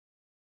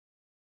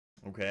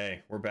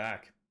Okay, we're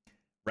back.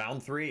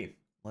 Round three.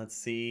 Let's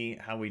see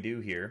how we do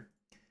here.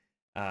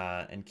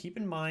 And keep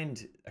in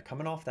mind,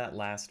 coming off that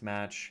last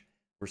match,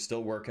 we're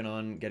still working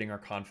on getting our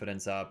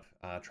confidence up,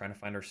 trying to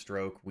find our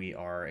stroke. We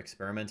are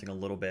experimenting a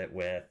little bit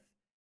with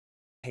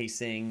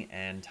pacing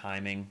and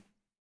timing,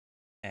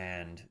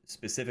 and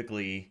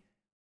specifically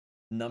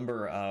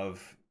number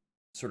of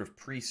sort of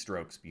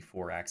pre-strokes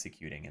before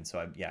executing. And so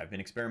I've been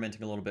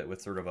experimenting a little bit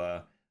with sort of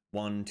a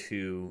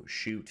 1-2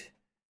 shoot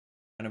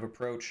kind of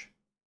approach.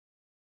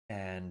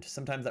 And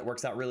sometimes that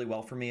works out really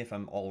well for me. If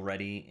I'm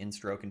already in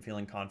stroke and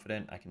feeling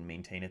confident, I can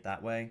maintain it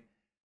that way.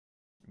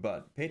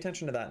 But pay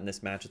attention to that in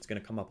this match. It's going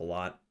to come up a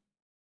lot.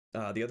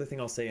 The other thing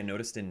I'll say I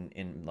noticed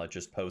in like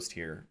just post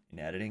here in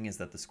editing is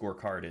that the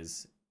scorecard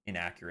is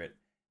inaccurate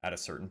at a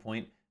certain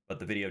point, but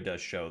the video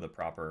does show the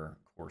proper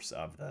course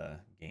of the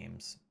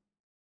games.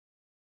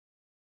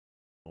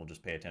 We'll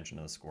just pay attention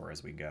to the score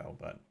as we go.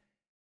 But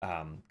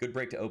good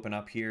break to open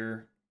up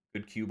here.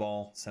 Good cue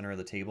ball, center of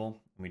the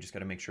table. And we just got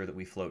to make sure that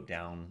we float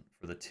down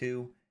for the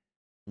 2.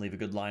 Leave a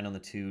good line on the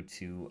 2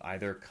 to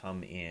either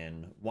come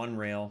in one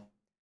rail,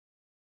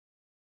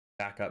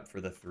 back up for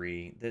the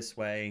 3 this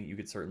way. You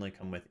could certainly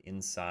come with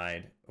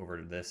inside over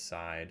to this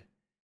side.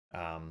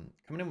 Coming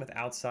in with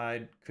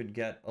outside could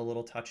get a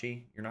little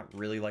touchy. You're not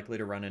really likely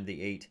to run into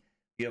the 8.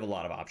 You have a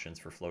lot of options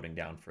for floating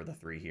down for the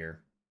 3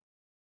 here.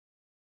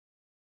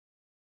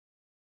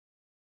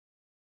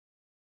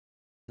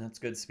 That's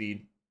good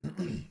speed.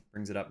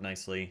 Brings it up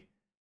nicely.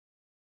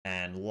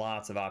 And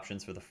lots of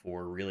options for the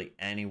 4. Really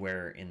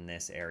anywhere in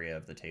this area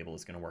of the table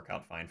is going to work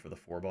out fine for the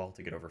 4 ball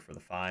to get over for the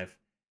 5.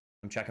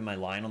 I'm checking my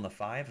line on the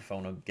 5 if I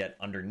want to get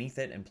underneath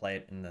it and play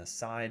it in the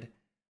side.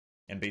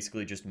 And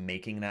basically just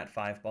making that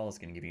 5 ball is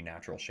going to give you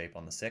natural shape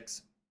on the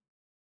 6.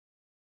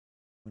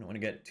 We don't want to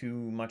get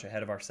too much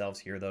ahead of ourselves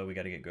here, though. We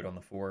got to get good on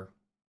the 4.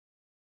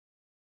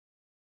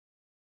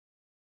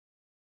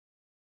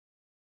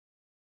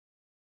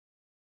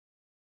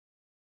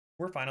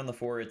 We're fine on the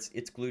 4.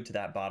 It's glued to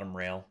that bottom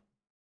rail,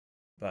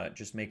 but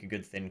just make a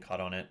good thin cut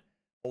on it.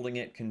 Holding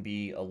it can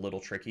be a little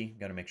tricky.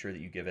 Got to make sure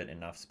that you give it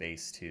enough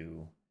space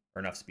to,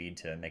 or enough speed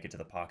to make it to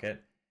the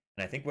pocket.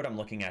 And I think what I'm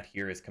looking at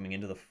here is coming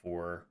into the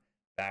 4,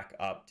 back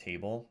up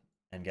table,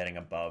 and getting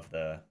above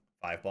the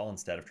 5 ball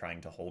instead of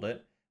trying to hold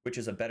it, which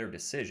is a better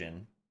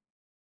decision.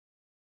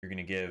 You're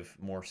going to give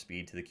more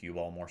speed to the cue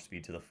ball, more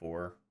speed to the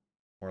 4,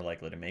 more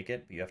likely to make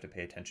it, but you have to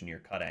pay attention to your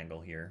cut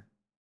angle here.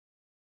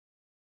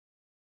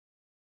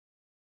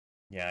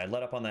 Yeah, I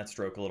let up on that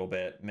stroke a little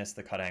bit, missed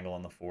the cut angle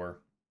on the 4.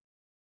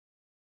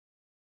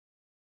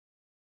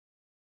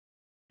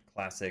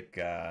 Classic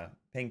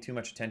paying too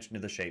much attention to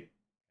the shape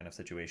kind of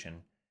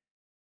situation.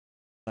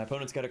 My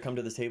opponent's got to come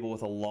to the table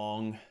with a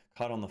long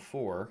cut on the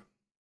 4.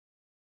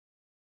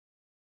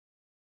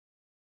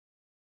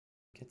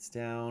 Gets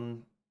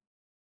down,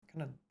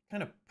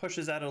 kind of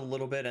pushes at it a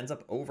little bit, ends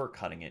up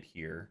overcutting it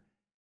here,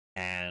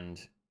 and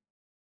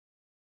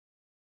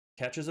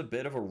catches a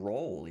bit of a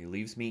roll. He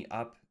leaves me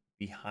up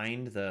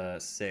behind the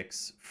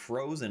 6,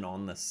 frozen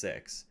on the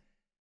 6,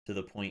 to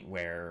the point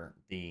where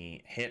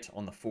the hit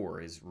on the 4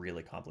 is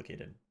really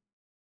complicated.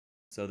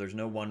 So there's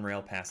no one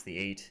rail past the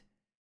 8.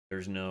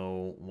 There's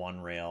no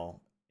one rail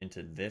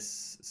into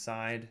this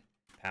side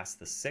past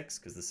the 6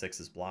 because the 6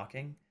 is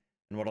blocking.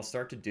 And what I'll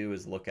start to do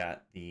is look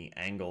at the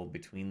angle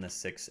between the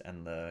 6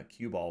 and the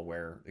cue ball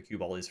where the cue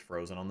ball is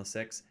frozen on the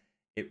 6.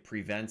 It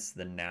prevents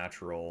the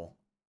natural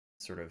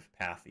sort of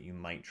path that you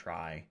might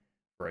try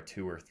for a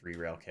 2 or 3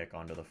 rail kick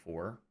onto the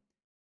 4.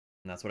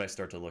 And that's what I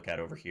start to look at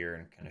over here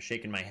and kind of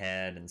shaking my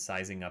head and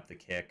sizing up the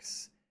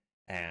kicks.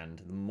 And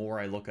the more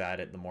I look at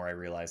it, the more I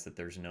realize that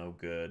there's no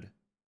good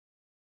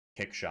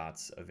kick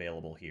shots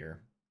available here.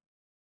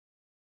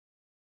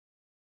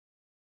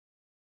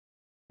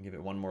 Give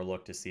it one more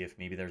look to see if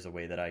maybe there's a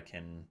way that I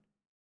can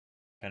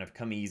kind of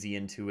come easy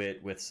into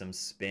it with some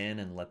spin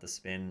and let the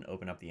spin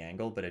open up the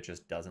angle, but it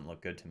just doesn't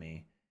look good to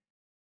me.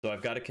 So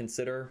I've got to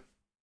consider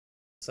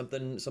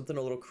something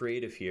a little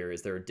creative here.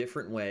 Is there a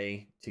different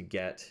way to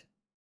get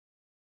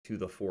to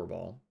the 4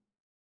 ball?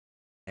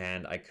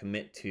 And I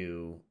commit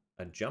to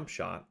a jump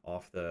shot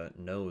off the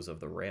nose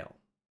of the rail.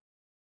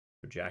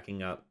 So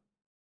jacking up,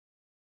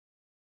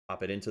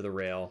 pop it into the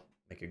rail,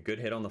 make a good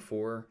hit on the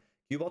 4.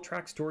 Cue ball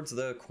tracks towards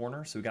the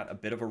corner, so we got a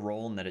bit of a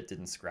roll and that it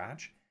didn't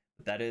scratch.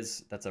 But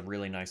that's a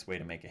really nice way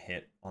to make a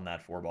hit on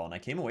that 4 ball. And I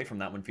came away from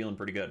that one feeling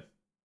pretty good.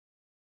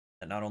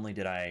 And not only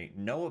did I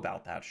know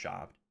about that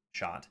shot,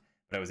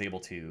 but I was able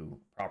to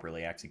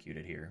properly execute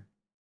it here.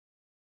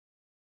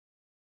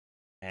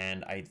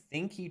 And I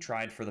think he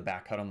tried for the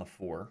back cut on the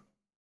 4.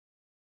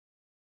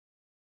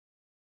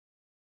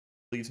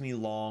 Leaves me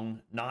long,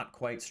 not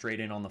quite straight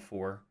in on the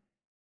 4.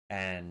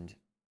 And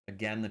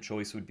again, the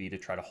choice would be to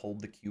try to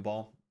hold the cue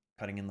ball,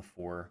 cutting in the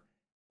 4,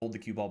 hold the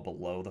cue ball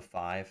below the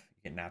 5.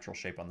 You get natural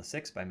shape on the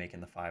 6 by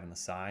making the 5 on the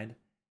side.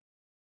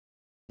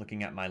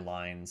 Looking at my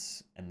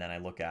lines, and then I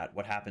look at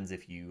what happens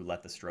if you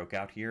let the stroke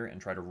out here and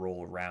try to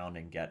roll around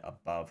and get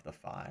above the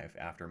 5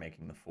 after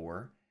making the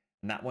 4.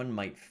 And that one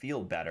might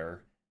feel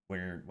better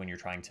when you're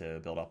trying to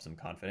build up some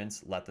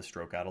confidence, let the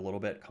stroke out a little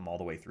bit, come all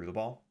the way through the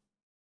ball,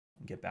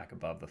 and get back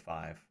above the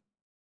 5.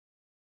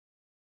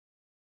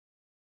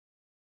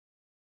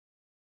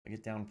 I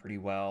get down pretty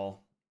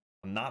well.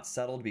 I'm not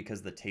settled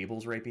because the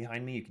table's right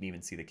behind me. You can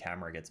even see the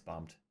camera gets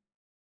bumped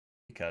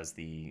because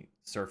the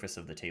surface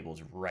of the table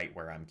is right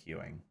where I'm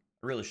cueing.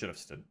 I really should have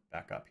stood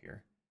back up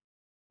here,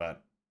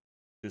 but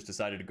just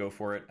decided to go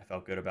for it. I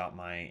felt good about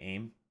my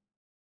aim.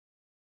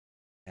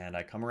 And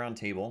I come around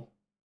table.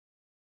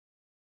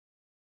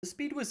 The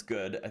speed was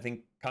good. I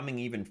think coming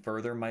even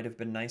further might have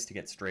been nice to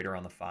get straighter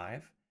on the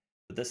 5,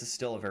 but this is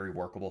still a very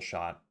workable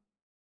shot.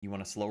 You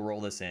want to slow roll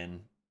this in,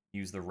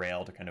 use the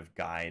rail to kind of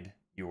guide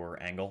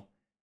your angle,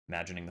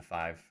 imagining the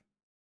 5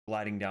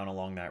 gliding down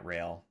along that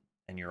rail,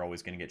 and you're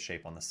always going to get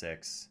shape on the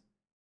 6.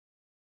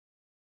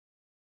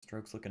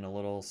 Stroke's looking a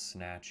little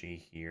snatchy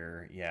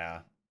here. Yeah,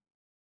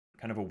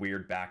 kind of a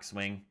weird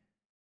backswing.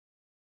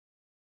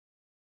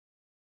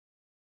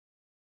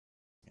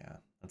 Yeah,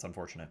 that's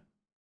unfortunate.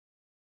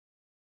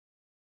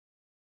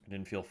 I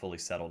didn't feel fully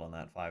settled on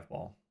that 5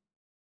 ball.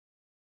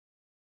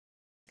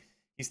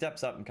 He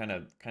steps up and kind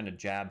of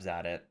jabs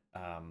at it.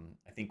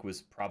 I think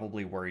was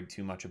probably worried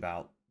too much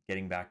about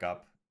getting back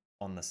up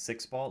on the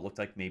 6 ball. It looked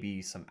like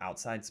maybe some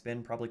outside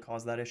spin probably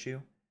caused that issue.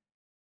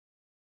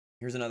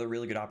 Here's another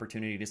really good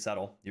opportunity to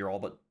settle. You're all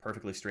but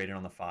perfectly straight in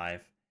on the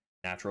 5.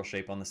 Natural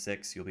shape on the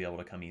 6. You'll be able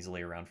to come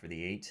easily around for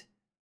the 8.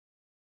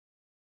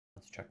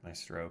 Let's check my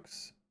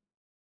strokes.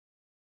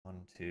 1,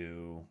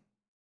 2,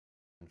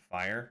 and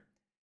fire.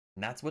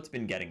 And that's what's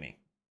been getting me.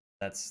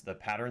 That's the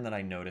pattern that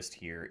I noticed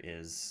here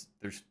is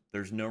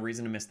there's no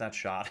reason to miss that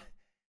shot.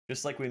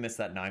 Just like we missed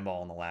that 9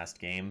 ball in the last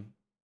game.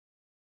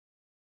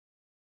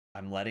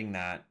 I'm letting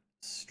that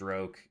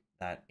stroke,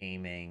 that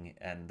aiming,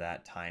 and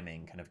that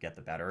timing kind of get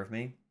the better of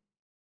me.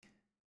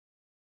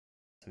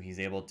 So he's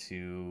able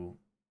to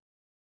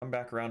come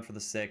back around for the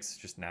 6,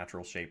 just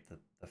natural shape.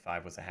 The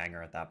 5 was a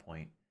hanger at that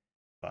point.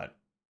 But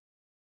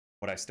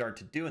what I start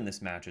to do in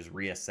this match is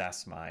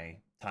reassess my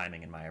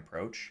timing and my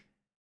approach.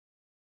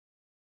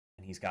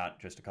 And he's got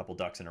just a couple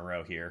ducks in a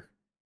row here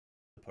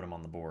to put him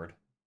on the board.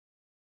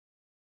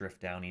 Drift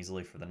down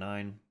easily for the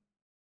 9.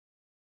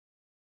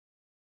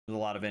 There's a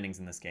lot of innings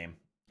in this game.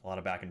 A lot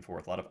of back and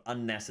forth. A lot of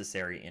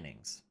unnecessary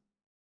innings.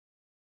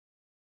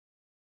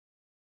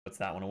 Puts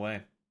that one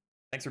away.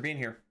 Thanks for being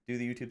here. Do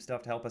the YouTube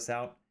stuff to help us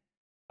out.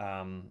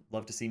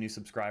 Love to see new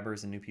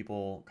subscribers and new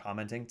people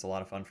commenting. It's a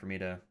lot of fun for me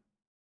to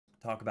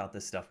talk about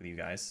this stuff with you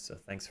guys. So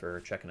thanks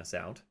for checking us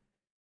out.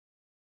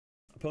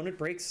 Opponent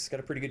breaks. Got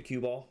a pretty good cue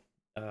ball.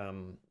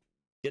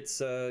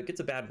 Gets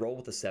a bad roll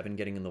with the 7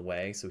 getting in the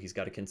way, so he's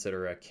got to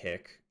consider a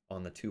kick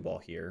on the 2 ball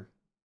here.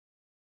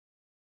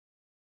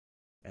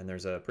 And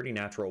there's a pretty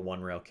natural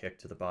 1 rail kick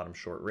to the bottom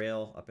short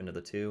rail up into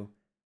the 2.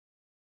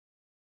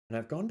 And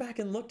I've gone back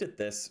and looked at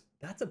this.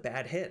 That's a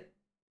bad hit.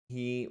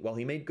 While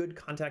he made good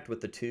contact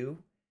with the 2,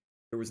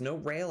 there was no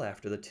rail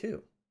after the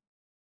 2.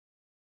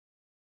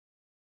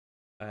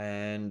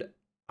 And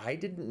I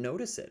didn't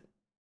notice it.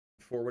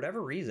 For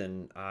whatever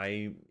reason,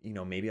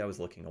 maybe I was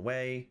looking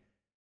away.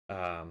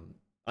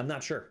 I'm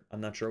not sure.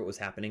 I'm not sure what was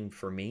happening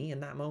for me in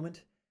that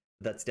moment.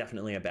 That's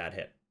definitely a bad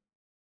hit.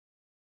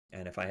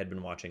 And if I had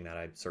been watching that,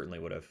 I certainly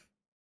would have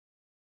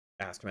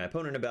asked my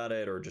opponent about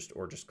it or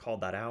just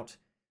called that out.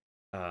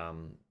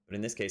 But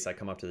in this case, I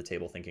come up to the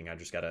table thinking I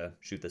just got to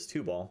shoot this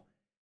 2 ball.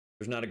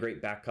 There's not a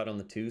great back cut on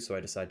the 2, so I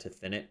decide to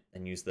thin it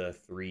and use the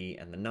 3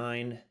 and the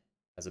 9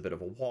 as a bit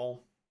of a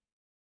wall,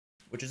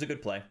 which is a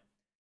good play.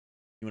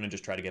 You want to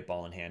just try to get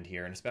ball in hand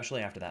here, and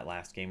especially after that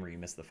last game where you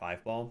missed the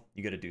 5 ball,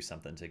 you got to do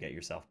something to get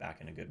yourself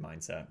back in a good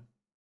mindset.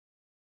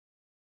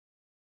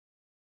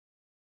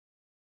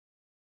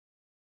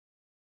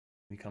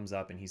 He comes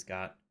up and he's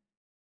got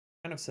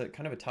kind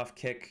of a tough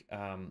kick.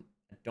 I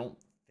don't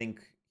think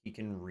he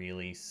can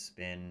really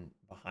spin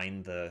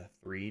behind the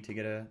 3 to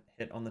get a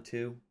hit on the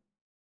 2.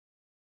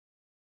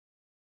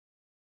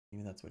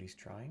 Maybe that's what he's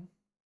trying.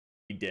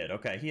 He did.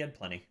 Okay, he had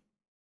plenty.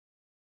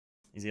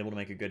 He's able to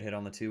make a good hit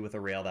on the 2 with a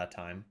rail that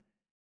time.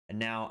 And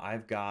now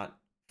I've got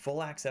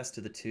full access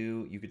to the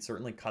 2. You could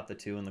certainly cut the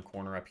 2 in the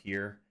corner up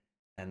here,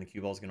 and the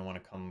cue ball is going to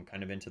want to come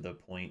kind of into the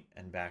point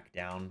and back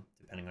down,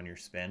 depending on your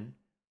spin.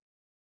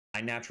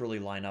 I naturally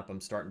line up.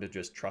 I'm starting to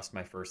just trust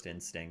my first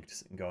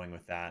instinct and going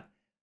with that.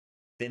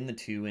 Thin the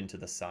 2 into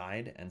the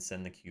side and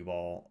send the cue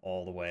ball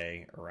all the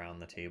way around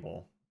the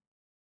table.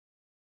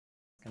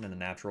 Kind of the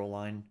natural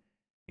line.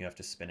 You have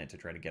to spin it to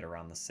try to get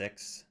around the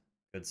 6.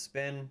 Good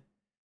spin.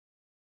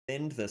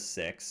 Thinned the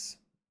 6.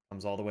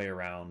 Comes all the way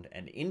around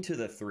and into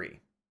the 3.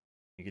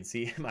 You can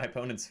see my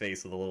opponent's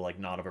face with a little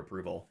nod of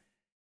approval.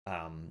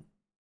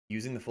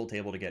 Using the full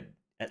table to get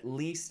at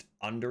least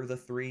under the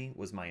 3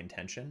 was my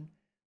intention.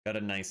 Got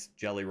a nice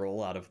jelly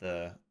roll out of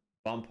the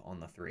bump on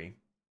the 3. And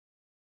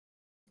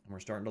we're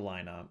starting to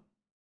line up.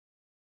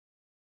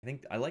 I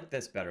think I like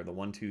this better, the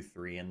 1, 2,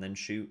 3, and then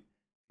shoot.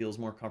 Feels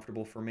more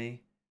comfortable for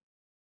me.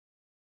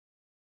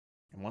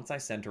 And once I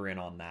center in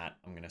on that,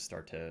 I'm going to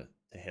start to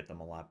hit them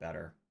a lot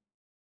better.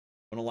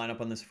 I'm going to line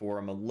up on this 4.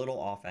 I'm a little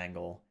off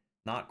angle,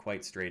 not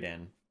quite straight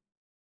in.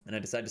 And I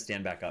decided to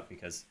stand back up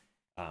because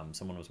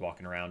someone was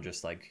walking around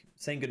just like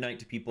saying goodnight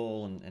to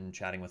people and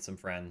chatting with some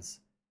friends.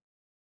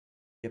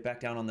 Get back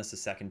down on this a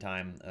second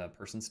time. A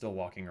person's still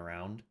walking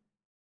around.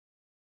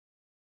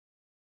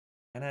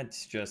 And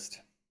that's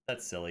just,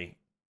 that's silly.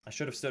 I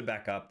should have stood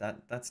back up.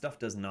 That stuff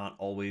does not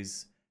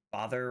always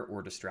bother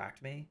or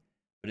distract me.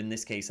 But in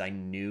this case, I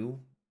knew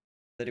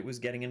that it was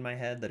getting in my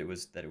head, that it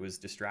was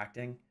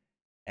distracting.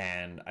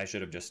 And I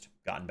should have just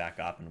gotten back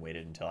up and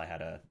waited until I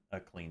had a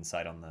clean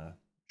sight on the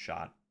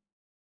shot.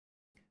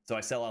 So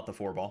I sell out the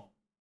 4-ball.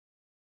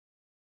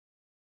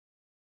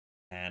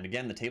 And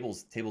again, the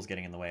table's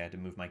getting in the way. I had to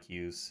move my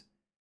cues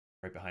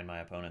right behind my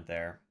opponent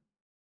there.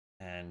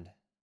 And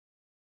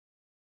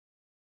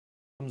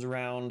comes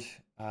around.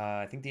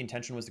 I think the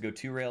intention was to go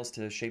 2 rails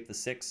to shape the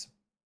 6.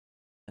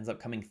 Ends up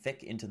coming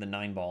thick into the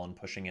 9-ball and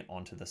pushing it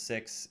onto the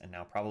 6. And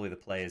now probably the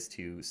play is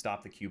to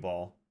stop the cue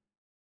ball.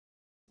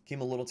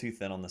 Came a little too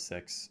thin on the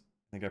 6.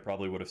 I think I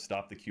probably would have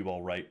stopped the cue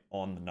ball right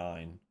on the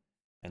 9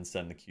 and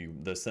send the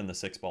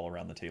 6-ball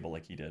around the table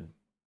like he did.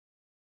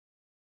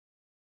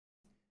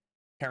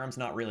 Karem's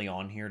not really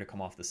on here to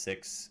come off the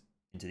 6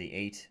 into the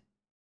 8.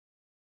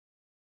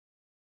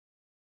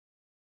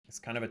 It's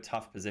kind of a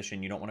tough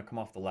position. You don't want to come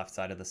off the left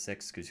side of the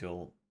 6 because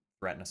you'll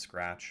threaten a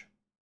scratch.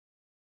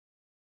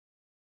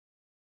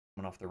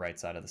 Coming off the right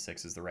side of the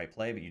 6 is the right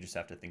play, but you just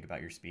have to think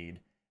about your speed.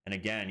 And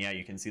again, yeah,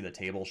 you can see the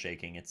table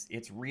shaking.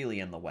 It's really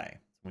in the way.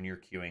 When you're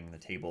cueing, the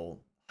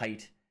table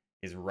height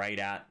is right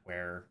at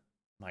where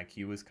my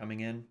cue is coming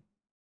in.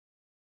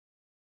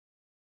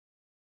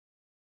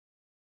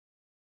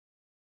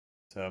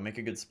 So make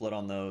a good split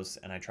on those,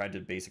 and I tried to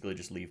basically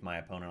just leave my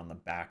opponent on the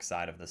back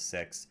side of the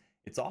 6.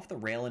 It's off the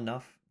rail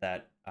enough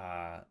that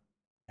I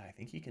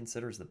think he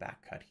considers the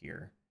back cut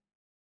here.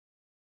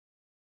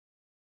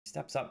 He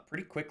steps up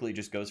pretty quickly,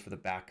 just goes for the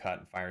back cut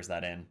and fires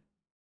that in.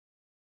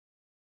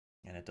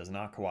 And it does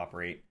not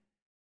cooperate.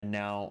 And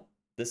now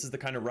this is the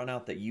kind of run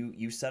out that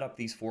you set up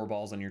these 4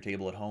 balls on your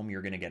table at home,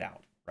 you're going to get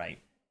out, right?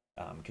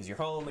 Because you're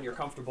home and you're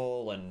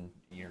comfortable and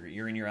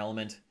you're in your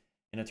element.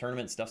 In a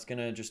tournament, stuff's going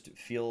to just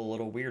feel a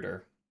little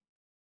weirder.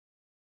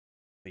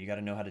 But you got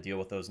to know how to deal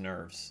with those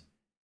nerves.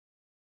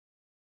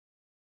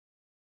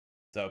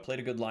 So played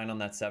a good line on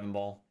that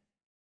 7-ball.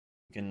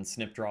 You can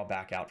snip draw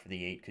back out for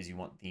the 8 because you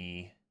want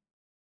the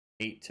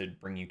 8 to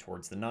bring you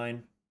towards the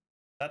 9.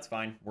 That's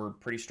fine. We're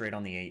pretty straight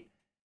on the 8.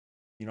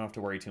 You don't have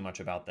to worry too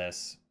much about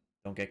this.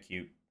 Don't get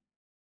cute.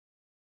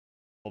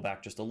 Pull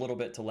back just a little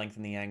bit to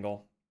lengthen the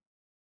angle.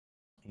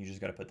 You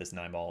just got to put this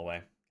 9-ball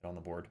away. Get on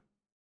the board.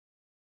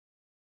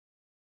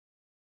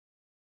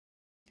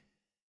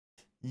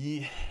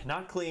 Yeah,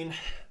 not clean,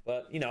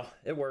 but, you know,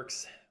 it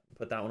works.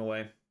 Put that one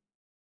away.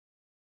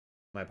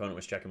 My opponent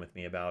was checking with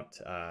me about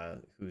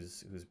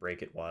whose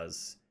break it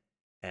was,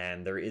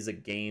 and there is a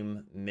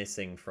game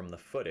missing from the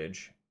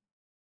footage.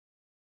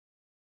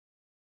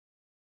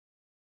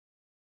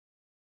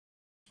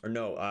 Or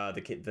no,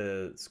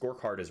 the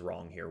scorecard is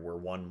wrong here. We're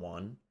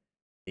 1-1.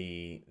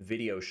 The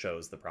video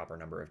shows the proper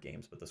number of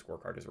games, but the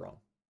scorecard is wrong.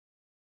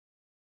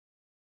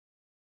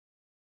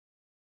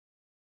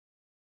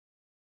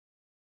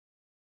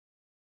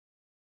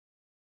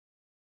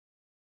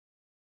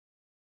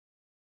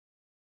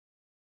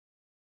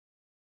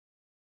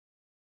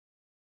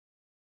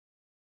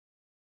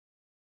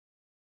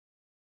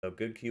 So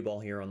good cue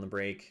ball here on the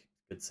break.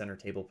 Good center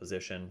table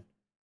position.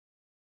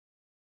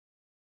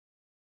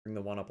 Bring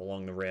the 1 up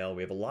along the rail.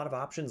 We have a lot of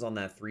options on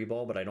that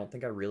 3-ball, but I don't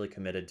think I really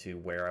committed to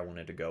where I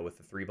wanted to go with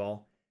the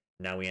 3-ball.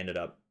 Now we ended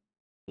up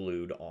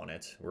glued on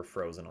it. We're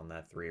frozen on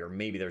that 3, or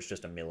maybe there's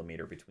just a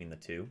millimeter between the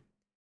 2.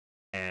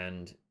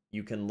 And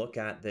you can look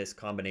at this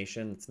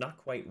combination. It's not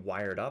quite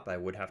wired up. I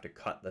would have to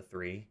cut the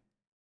 3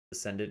 to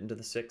send it into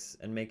the 6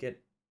 and make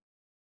it.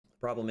 The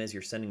problem is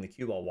you're sending the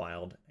cue ball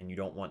wild, and you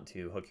don't want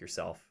to hook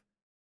yourself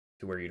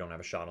to where you don't have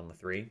a shot on the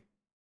 3. You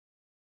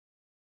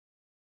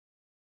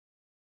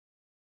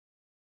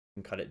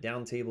can cut it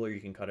down table or you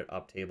can cut it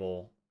up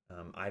table.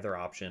 Either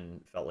option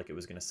felt like it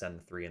was going to send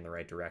the 3 in the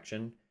right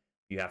direction.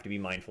 You have to be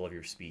mindful of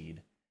your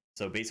speed.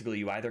 So basically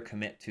you either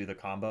commit to the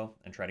combo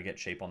and try to get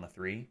shape on the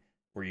 3,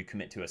 or you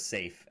commit to a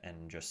safe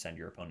and just send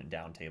your opponent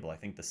down table. I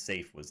think the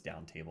safe was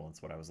down table.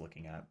 That's what I was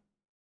looking at.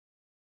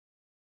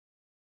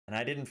 And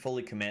I didn't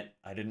fully commit.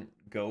 I didn't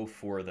go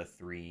for the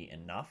 3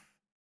 enough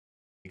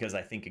because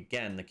I think,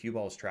 again, the cue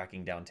ball is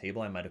tracking down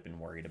table. I might have been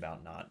worried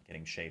about not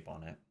getting shape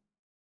on it.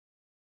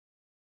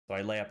 So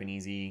I lay up an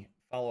easy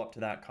follow-up to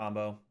that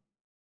combo.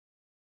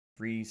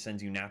 3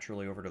 sends you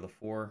naturally over to the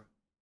 4.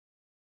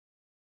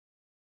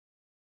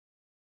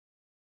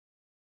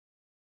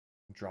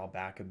 Draw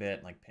back a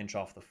bit, like pinch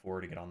off the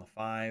 4 to get on the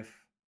 5.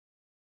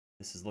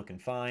 This is looking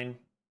fine.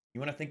 You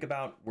want to think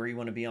about where you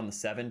want to be on the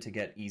 7 to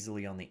get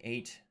easily on the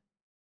 8.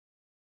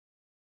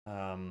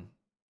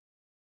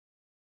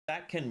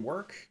 That can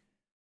work,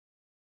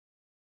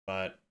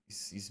 but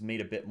he's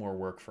made a bit more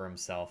work for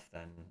himself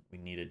than we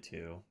needed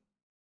to.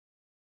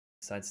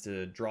 Decides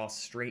to draw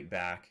straight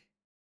back.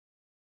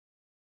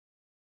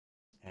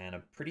 And a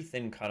pretty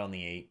thin cut on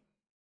the 8.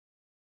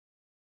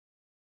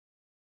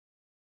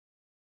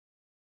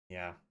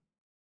 Yeah.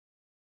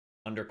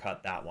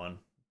 Undercut that one.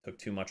 Took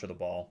too much of the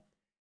ball.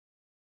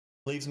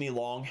 Leaves me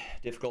long.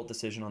 Difficult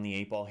decision on the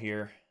 8-ball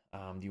here.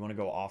 Do you want to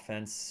go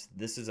offense?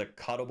 This is a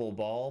cuttable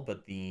ball,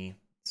 but the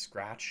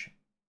scratch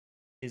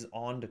is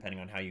on depending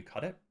on how you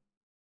cut it.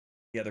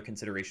 The other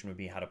consideration would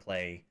be how to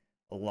play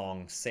a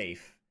long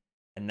safe.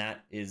 And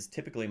that is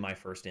typically my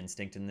first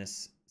instinct in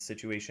this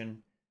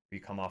situation. Where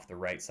you come off the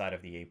right side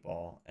of the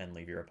 8-ball and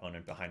leave your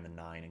opponent behind the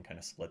 9 and kind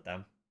of split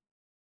them.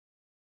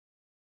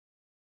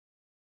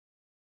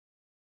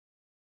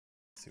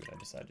 Let's see what I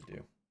decide to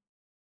do.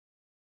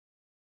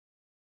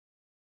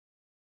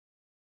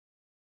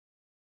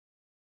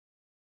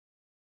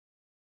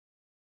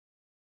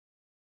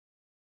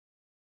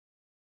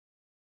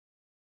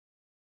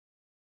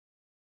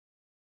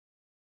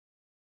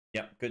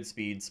 Yep, good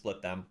speed,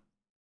 split them.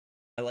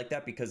 I like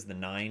that because the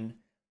 9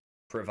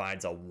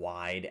 provides a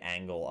wide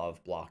angle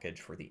of blockage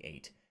for the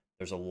 8.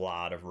 There's a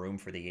lot of room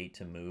for the 8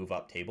 to move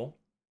up table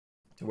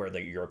to where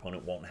your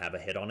opponent won't have a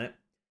hit on it.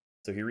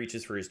 So he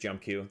reaches for his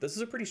jump cue. This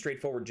is a pretty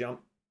straightforward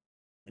jump.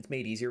 It's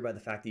made easier by the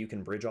fact that you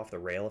can bridge off the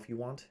rail if you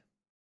want.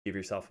 Give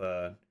yourself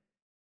a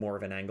more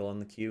of an angle on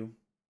the cue.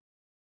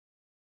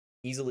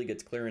 Easily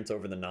gets clearance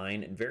over the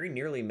 9 and very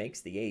nearly makes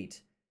the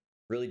 8.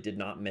 Really did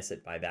not miss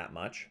it by that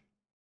much.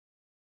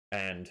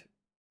 And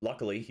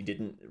luckily, he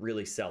didn't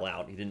really sell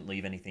out. He didn't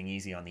leave anything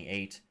easy on the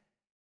 8.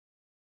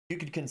 You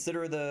could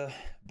consider the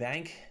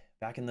bank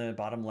back in the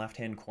bottom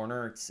left-hand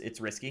corner.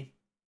 It's risky.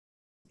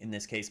 In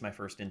this case, my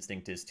first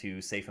instinct is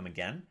to safe him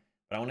again,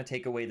 but I want to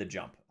take away the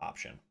jump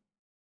option.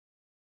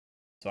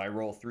 So I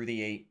roll through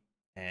the 8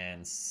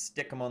 and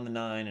stick him on the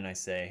 9, and I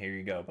say, here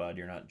you go, bud.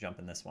 You're not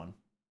jumping this one.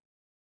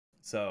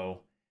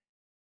 So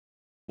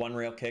one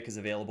rail kick is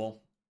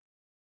available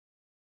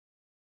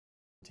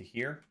to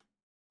here.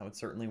 That would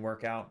certainly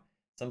work out.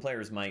 Some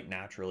players might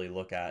naturally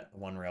look at the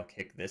one rail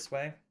kick this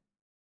way.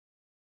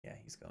 Yeah,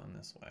 he's going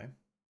this way.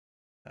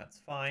 That's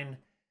fine.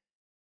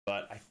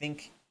 But I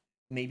think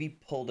maybe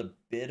pulled a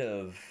bit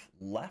of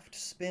left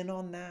spin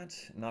on that.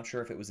 I'm not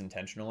sure if it was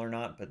intentional or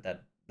not, but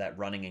that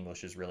running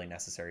English is really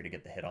necessary to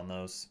get the hit on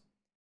those.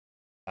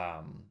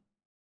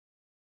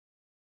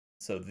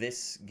 So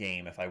this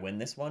game, if I win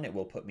this one, it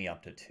will put me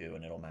up to 2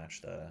 and it'll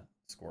match the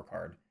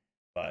scorecard.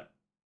 But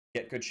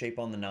get good shape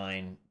on the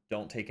 9.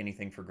 Don't take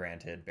anything for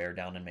granted. Bear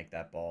down and make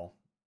that ball.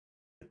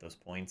 Get those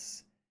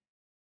points.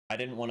 I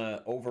didn't want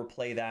to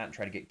overplay that and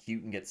try to get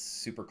cute and get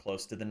super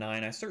close to the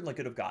 9. I certainly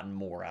could have gotten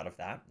more out of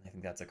that. I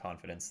think that's a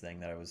confidence thing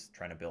that I was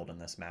trying to build in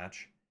this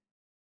match.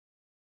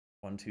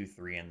 1, 2,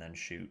 3, and then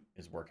shoot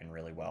is working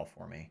really well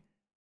for me.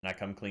 And I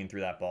come clean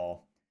through that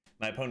ball.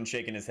 My opponent's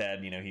shaking his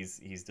head. You know,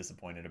 he's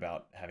disappointed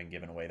about having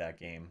given away that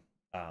game.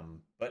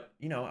 But,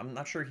 you know, I'm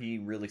not sure he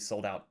really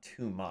sold out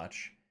too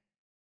much.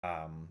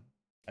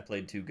 I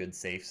played 2 good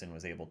safes and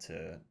was able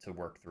to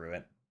work through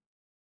it.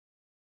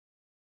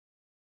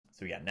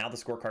 So yeah, now the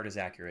scorecard is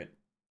accurate.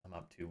 I'm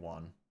up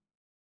 2-1.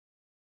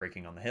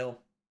 Breaking on the hill.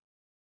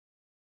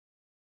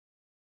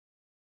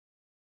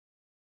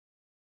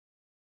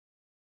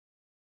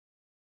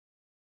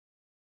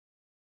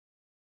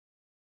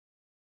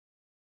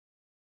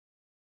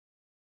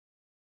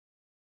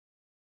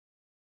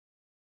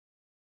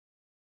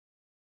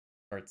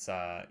 Or it's,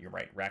 you're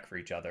right, rack for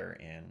each other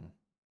in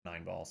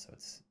 9 balls, so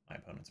it's my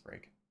opponent's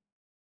break.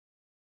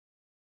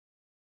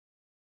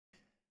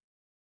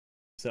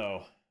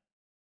 So,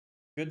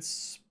 good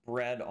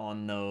spread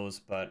on those,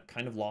 but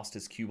kind of lost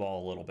his cue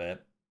ball a little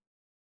bit.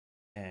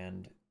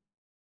 And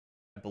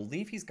I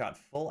believe he's got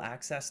full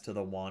access to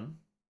the 1.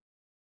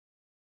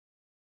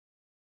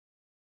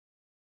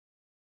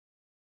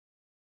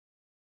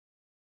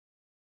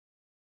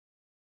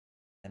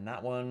 And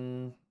that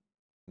one,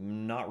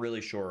 not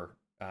really sure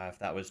if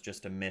that was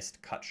just a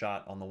missed cut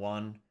shot on the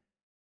 1.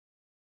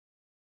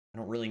 I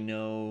don't really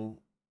know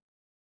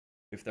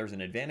if there's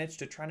an advantage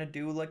to trying to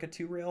do like a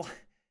 2-rail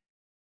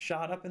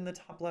shot up in the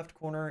top left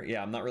corner.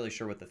 Yeah, I'm not really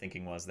sure what the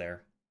thinking was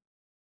there.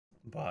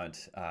 But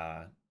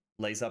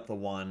lays up the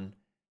 1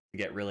 to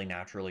get really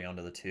naturally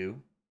onto the 2.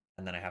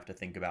 And then I have to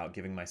think about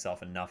giving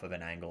myself enough of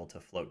an angle to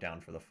float down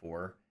for the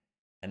 4.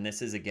 And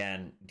this is,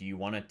 again, do you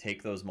want to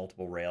take those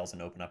multiple rails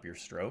and open up your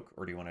stroke,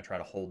 or do you want to try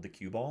to hold the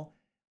cue ball?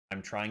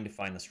 I'm trying to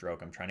find the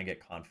stroke. I'm trying to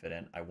get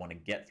confident. I want to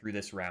get through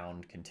this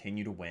round,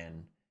 continue to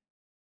win,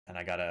 and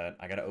I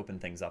gotta open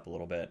things up a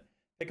little bit.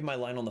 Picking my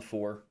line on the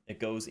 4. It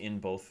goes in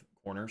both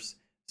corners.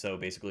 So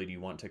basically, do you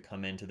want to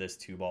come into this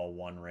 2-ball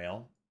 1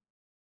 rail,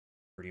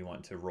 or do you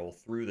want to roll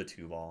through the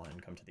 2-ball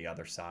and come to the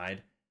other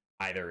side?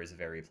 Either is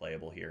very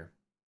playable here.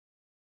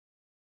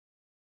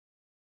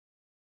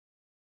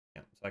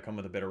 Yeah, so I come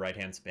with a bit of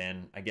right-hand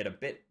spin. I get a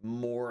bit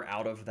more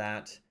out of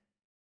that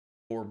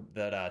or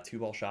that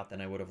 2-ball shot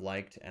than I would have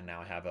liked, and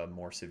now I have a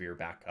more severe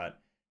back cut.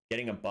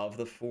 Getting above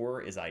the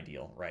 4 is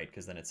ideal, right?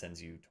 Because then it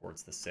sends you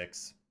towards the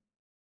 6.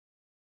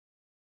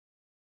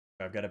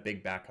 I've got a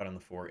big back cut on the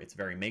 4. It's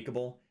very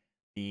makeable.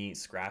 The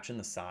scratch in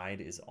the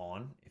side is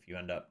on. If you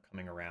end up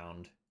coming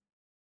around,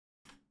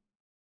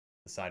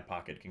 the side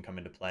pocket can come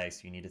into play,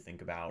 so you need to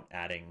think about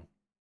adding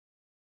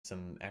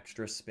some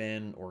extra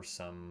spin or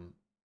some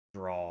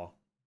draw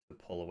to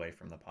pull away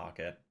from the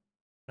pocket.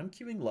 I'm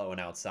queuing low and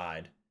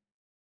outside,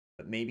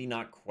 but maybe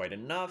not quite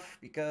enough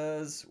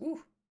because,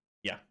 ooh,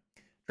 yeah,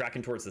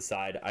 tracking towards the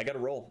side. I got a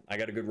roll. I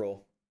got a good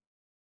roll.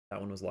 That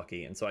one was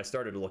lucky. And so I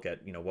started to look at,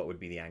 what would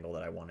be the angle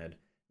that I wanted.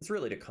 It's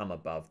really to come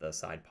above the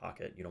side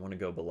pocket. You don't want to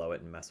go below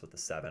it and mess with the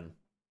 7.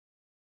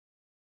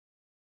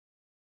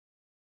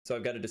 So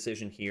I've got a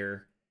decision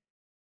here.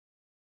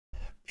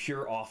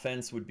 Pure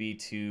offense would be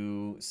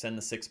to send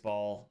the 6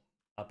 ball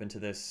up into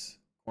this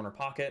corner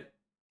pocket.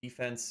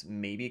 Defense,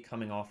 maybe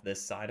coming off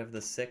this side of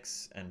the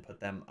 6 and put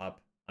them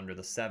up under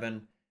the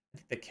 7. I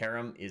think the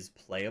carom is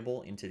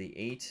playable into the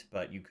 8,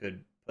 but you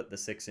could put the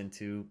 6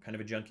 into kind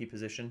of a junky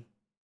position.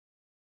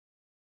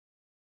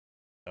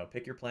 So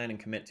pick your plan and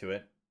commit to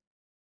it.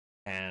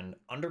 And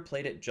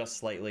underplayed it just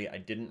slightly. I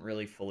didn't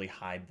really fully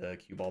hide the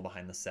cue ball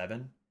behind the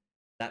 7.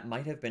 That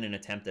might have been an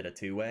attempt at a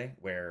two-way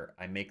where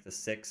I make the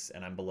 6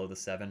 and I'm below the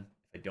 7.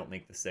 If I don't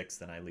make the 6,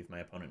 then I leave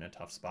my opponent in a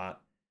tough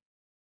spot.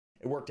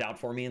 It worked out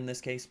for me in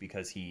this case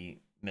because he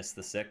missed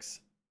the 6.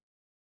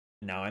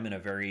 Now I'm in a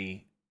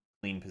very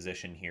clean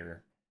position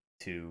here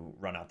to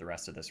run out the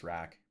rest of this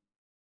rack.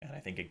 And I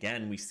think,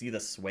 again, we see the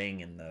swing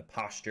in the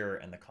posture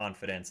and the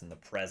confidence and the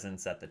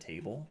presence at the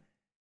table.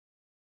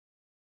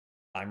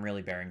 I'm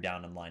really bearing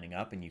down and lining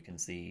up, and you can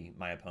see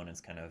my opponent's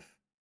kind of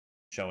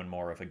showing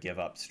more of a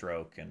give-up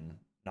stroke and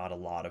not a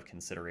lot of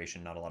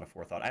consideration, not a lot of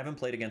forethought. I haven't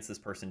played against this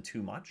person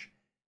too much,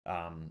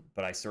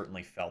 but I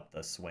certainly felt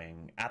the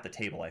swing. At the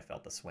table, I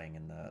felt the swing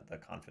and the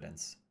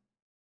confidence.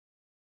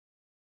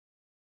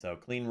 So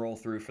clean roll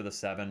through for the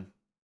 7.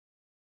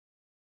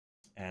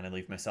 And I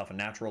leave myself a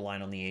natural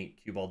line on the 8.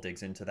 Cue ball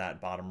digs into that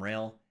bottom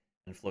rail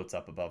and floats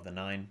up above the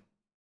 9.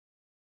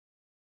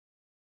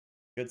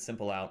 Good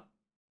simple out.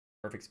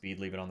 Perfect speed,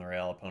 leave it on the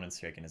rail. Opponent's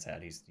shaking his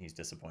head. He's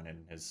disappointed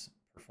in his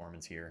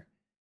performance here.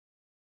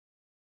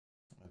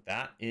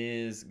 That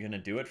is going to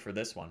do it for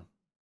this one.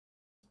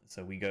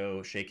 So we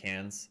go shake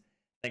hands.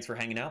 Thanks for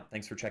hanging out.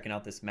 Thanks for checking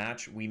out this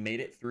match. We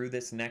made it through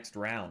this next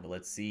round.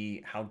 Let's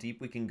see how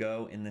deep we can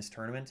go in this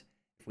tournament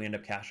if we end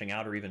up cashing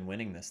out or even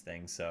winning this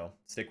thing. So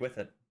stick with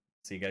it.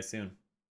 See you guys soon.